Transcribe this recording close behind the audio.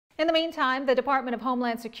In the meantime, the Department of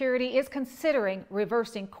Homeland Security is considering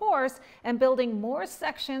reversing course and building more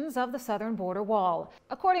sections of the southern border wall.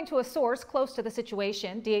 According to a source close to the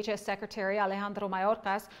situation, DHS Secretary Alejandro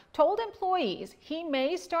Mayorkas told employees he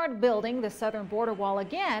may start building the southern border wall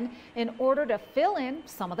again in order to fill in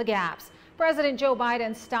some of the gaps. President Joe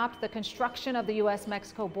Biden stopped the construction of the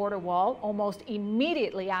U.S.-Mexico border wall almost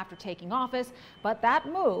immediately after taking office, but that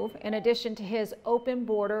move, in addition to his open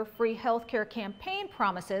border, free healthcare campaign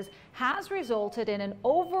promises, has resulted in an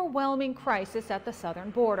overwhelming crisis at the southern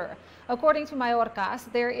border. According to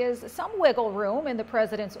Mayorkas, there is some wiggle room in the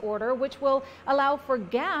president's order, which will allow for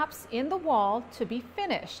gaps in the wall to be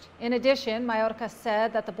finished. In addition, Mayorkas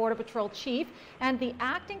said that the Border Patrol chief and the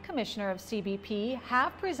acting commissioner of CBP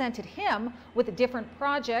have presented him with different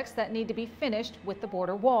projects that need to be finished with the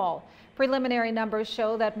border wall. Preliminary numbers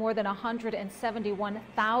show that more than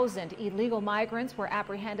 171,000 illegal migrants were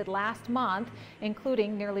apprehended last month,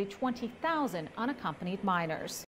 including nearly 20,000 unaccompanied minors.